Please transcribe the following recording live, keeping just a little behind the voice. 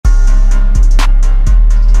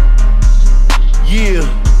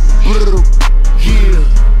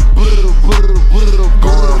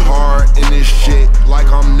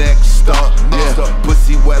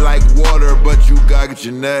wet like water, but you gotta get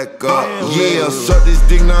your neck up. Yeah, suck this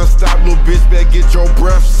dick non-stop, little bitch, better get your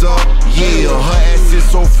breaths up. Yeah, her ass is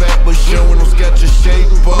so fat, but she don't sketch your shape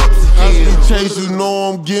ups. I be chasing,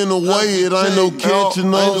 know I'm getting away, it ain't no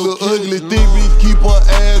catching up. The ugly thick bitch keep her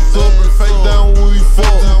ass up and face down when we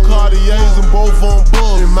fuck. Cartiers and both on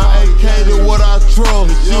bus. In my AK, that's what I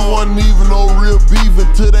trust. She wasn't even no real beef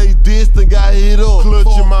until they dissed and got hit up.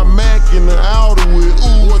 Clutching my Mac in the outer with,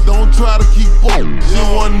 ooh, don't try to keep up. She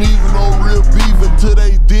wasn't even no real beef until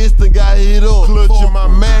they dissed and got hit up. Clutching my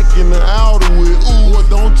Mac in the outer with, ooh,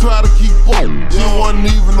 don't try to keep up. She wasn't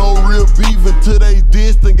even no real beef until they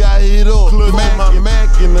dissed and got hit up. Clutching my Mac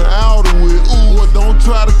in the outer with, ooh, don't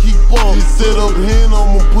try to keep up. He set up here,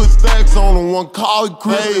 I'ma put stacks on him. One call, he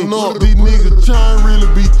creeping up. These niggas trying really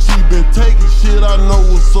be cheap and taking shit, I know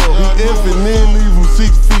what's up. He effing then leave him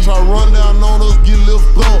 6 feet. Try run down on us, get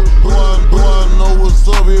lifted up. Boy, I know what's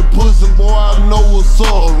up. Here pussy, boy, I know what's up.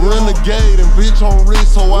 A renegade and bitch on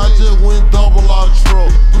wrist, so I just went double out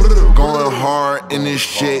truck. Going hard in this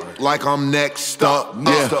shit like I'm next up.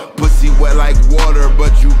 Yeah, pussy wet like water,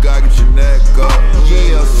 but you gotta get your neck up.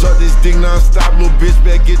 Yeah, suck this dick non-stop, little bitch,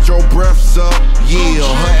 better get your breaths up. Yeah,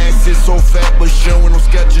 her ass is so fat, but she don't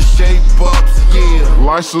sketch your shape ups. Yeah,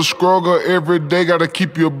 life's a struggle every day, gotta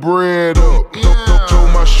keep your bread up. Don't show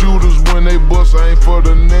my shooters when they bust, I ain't for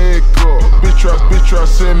the neck up. Bitch try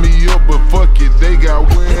set me up, but fuck it, they got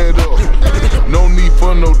wet up. No need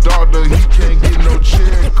for no doctor, he can't get no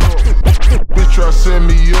check up. Bitch try set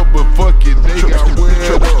me up, but fuck it, they got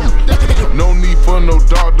wet up. No need for no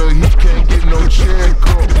doctor, he can't get no check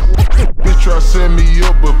up. Bitch try set me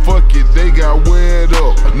up, but fuck it, they got wet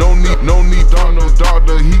up. No need for no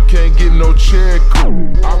doctor, he can't get no check up.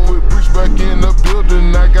 I put bricks back in the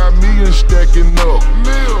building, I got millions stacking up.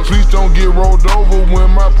 Please don't get rolled over when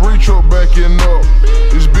my pre-truck backing up.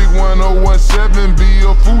 It's Big 1017, be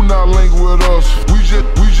a fool, not link with us. We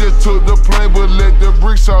just took the plane, but let the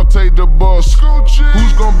bricks out take the bus.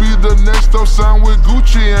 Who's gonna be the next up, sign with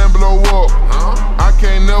Gucci and blow up? I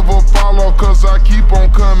can't never fall off, cause I keep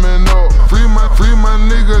on coming up. Free my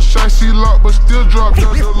nigga, Shiesty lock, but still drop the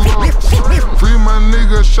deluxe. Free my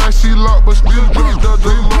nigga, Shiesty lock, but still drop the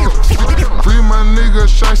deluxe. Free my nigga,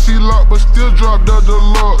 Shiesty lock, but still drop the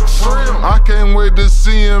deluxe. I can't wait to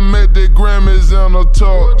see him at the Grammys and a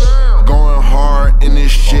touch. Going hard in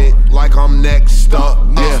this shit like I'm next up.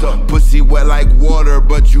 Yeah, pussy wet like water,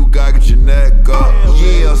 but you gotta get your neck up.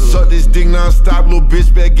 Yeah, suck this dick non-stop, little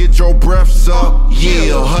bitch, better get your breaths up.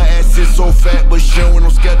 Yeah, her ass is so fat, but she don't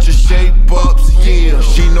sketch your shape ups. Yeah,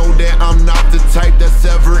 she know that I'm not the type that's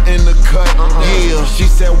ever in the cut. Yeah, she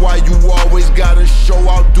said, why you always gotta show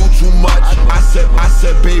out, do too much? I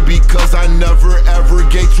said, baby, cause I never ever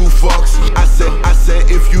gave 2 fucks. I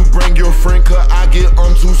said, if you bring your friend, cause I get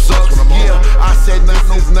 2 sucks. Yeah, I said,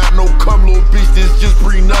 this is not no cum, little bitch, this just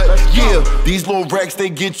pre-nut. Yeah, these little racks, they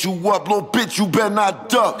get you up, little bitch, you better not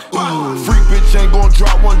duck. Freak bitch ain't gon'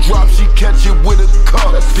 drop 1 drop, she catch it with a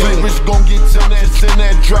cup. Freak bitch gon' get 10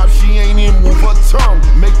 that drop, she ain't even move her tongue.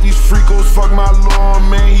 Make these freakos fuck my lord,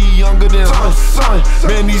 man, he younger than her son.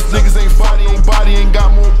 Man, these niggas ain't body, ain't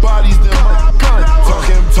got more bodies than my gun.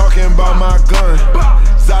 Talking about my gun.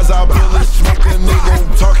 Zaza bullets, smoking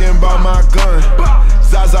nigga, talking about my gun.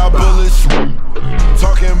 Zaza bullets,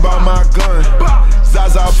 talking about my gun.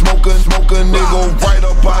 Zaza smoking nigga right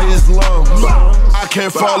up by his lungs. I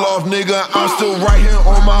can't fall off, nigga, I'm still right here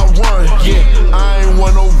on my run. Yeah, I ain't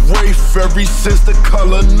want no Wraith ever since the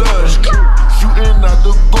color nudge. Shooting at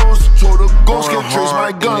the ghost, told the ghost can trace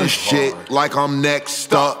my gun. Shit like I'm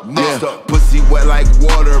next up. Yeah, pussy wet like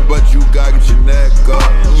water, but you gotta get your neck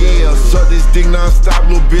up. Yeah, suck this dick non-stop,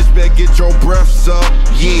 little bitch, better get your breaths up.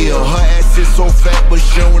 Yeah, her ass is so fat, but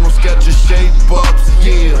she don't sketch your shape ups.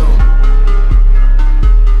 Yeah.